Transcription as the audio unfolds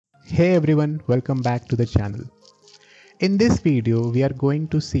Hey everyone, welcome back to the channel. In this video, we are going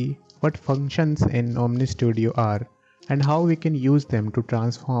to see what functions in OmniStudio are and how we can use them to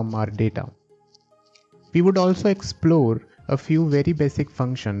transform our data. We would also explore a few very basic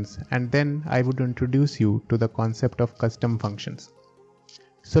functions, and then I would introduce you to the concept of custom functions.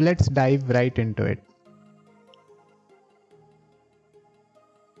 So let's dive right into it.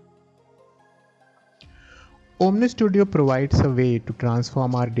 OmniStudio provides a way to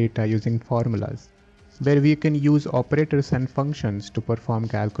transform our data using formulas, where we can use operators and functions to perform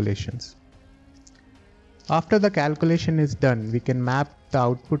calculations. After the calculation is done, we can map the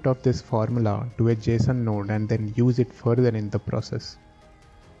output of this formula to a JSON node and then use it further in the process.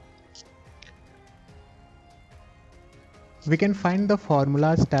 We can find the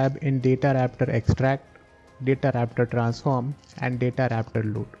Formulas tab in Dataraptor Extract, Dataraptor Transform, and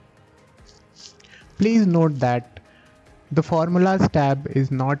Dataraptor Load. Please note that the Formulas tab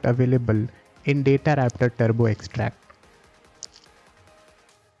is not available in Dataraptor Turbo Extract.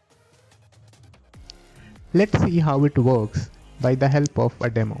 Let's see how it works by the help of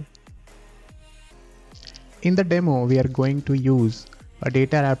a demo. In the demo, we are going to use a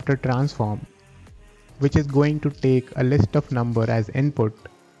Dataraptor Transform, which is going to take a list of number as input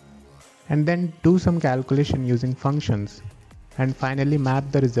and then do some calculation using functions and finally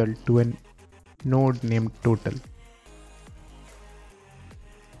map the result to a node named total.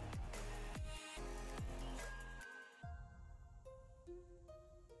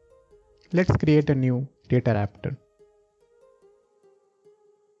 Let's create a new Dataraptor.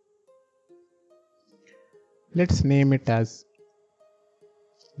 Let's name it as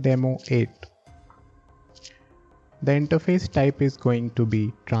Demo 8. The interface type is going to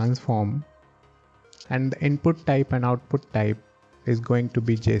be transform and the input type and output type is going to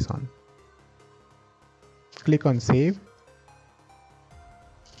be JSON. Click on save.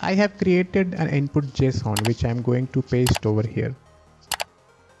 I have created an input JSON which I am going to paste over here.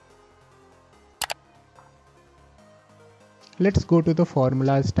 Let's go to the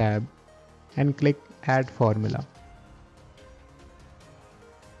Formulas tab and click Add Formula.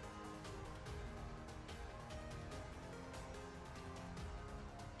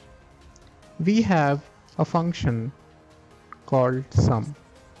 We have a function called sum.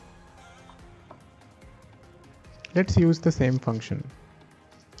 Let's use the same function.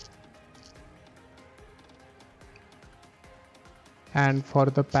 And for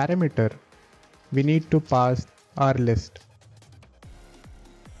the parameter, we need to pass our list.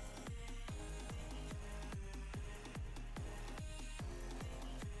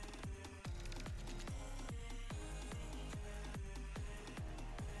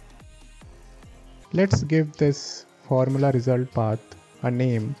 Let's give this formula result path a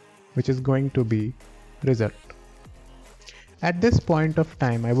name which is going to be result. At this point of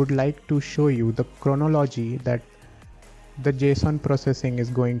time, I would like to show you the chronology that the JSON processing is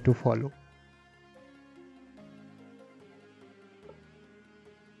going to follow.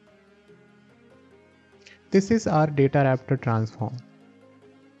 This is our Dataraptor Transform.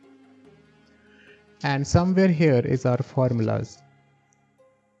 And somewhere here is our formulas.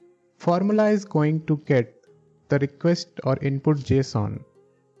 Formula is going to get the request or input JSON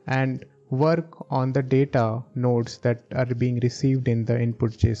and work on the data nodes that are being received in the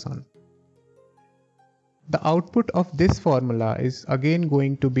input JSON. The output of this formula is again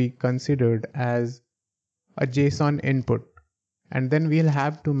going to be considered as a JSON input, and then we'll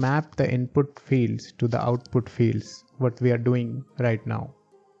have to map the input fields to the output fields, what we are doing right now.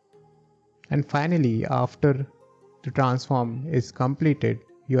 And finally, after the transform is completed,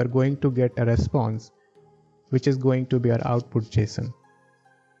 you are going to get a response which is going to be our output JSON.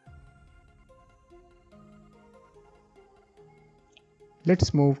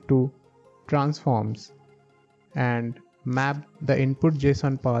 Let's move to transforms and map the input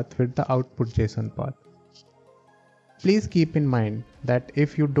JSON path with the output JSON path. Please keep in mind that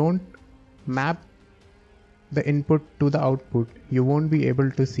if you don't map the input to the output, you won't be able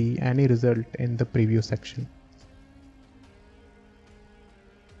to see any result in the preview section.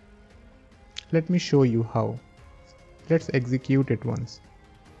 Let me show you how. Let's execute it once.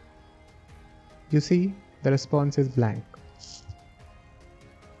 You see, the response is blank.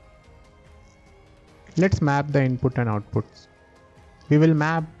 Let's map the input and outputs. We will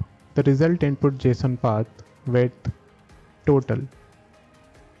map the result input JSON path with total.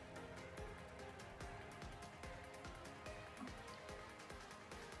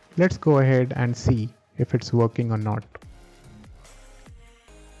 Let's go ahead and see if it's working or not.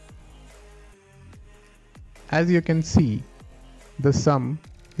 As you can see, the sum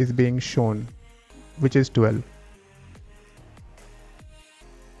is being shown, which is 12.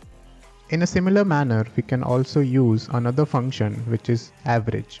 In a similar manner, we can also use another function which is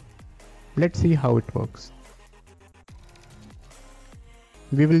average. Let's see how it works.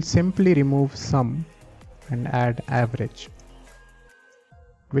 We will simply remove sum and add average,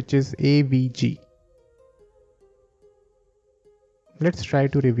 which is AVG. Let's try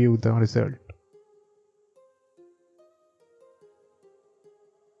to review the result.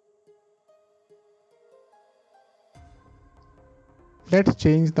 Let's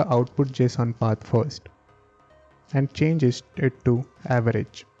change the output JSON path first and change it to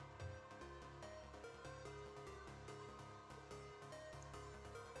average.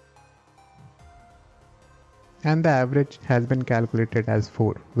 And the average has been calculated as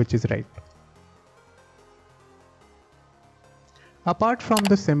 4, which is right. Apart from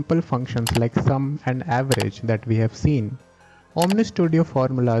the simple functions like sum and average that we have seen, OmniStudio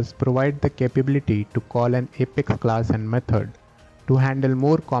formulas provide the capability to call an Apex class and method to handle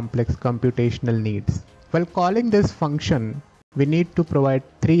more complex computational needs. While calling this function, we need to provide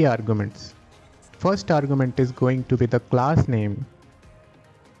 3 arguments. First argument is going to be the class name,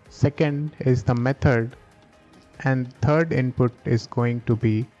 second is the method, and third input is going to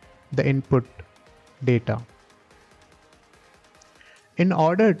be the input data. In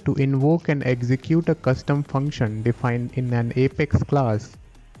order to invoke and execute a custom function defined in an Apex class,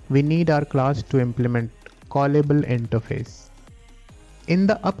 we need our class to implement callable interface. In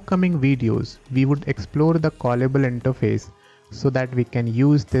the upcoming videos, we would explore the callable interface so that we can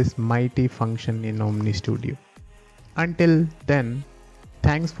use this mighty function in OmniStudio. Until then,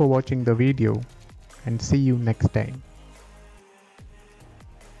 thanks for watching the video and see you next time.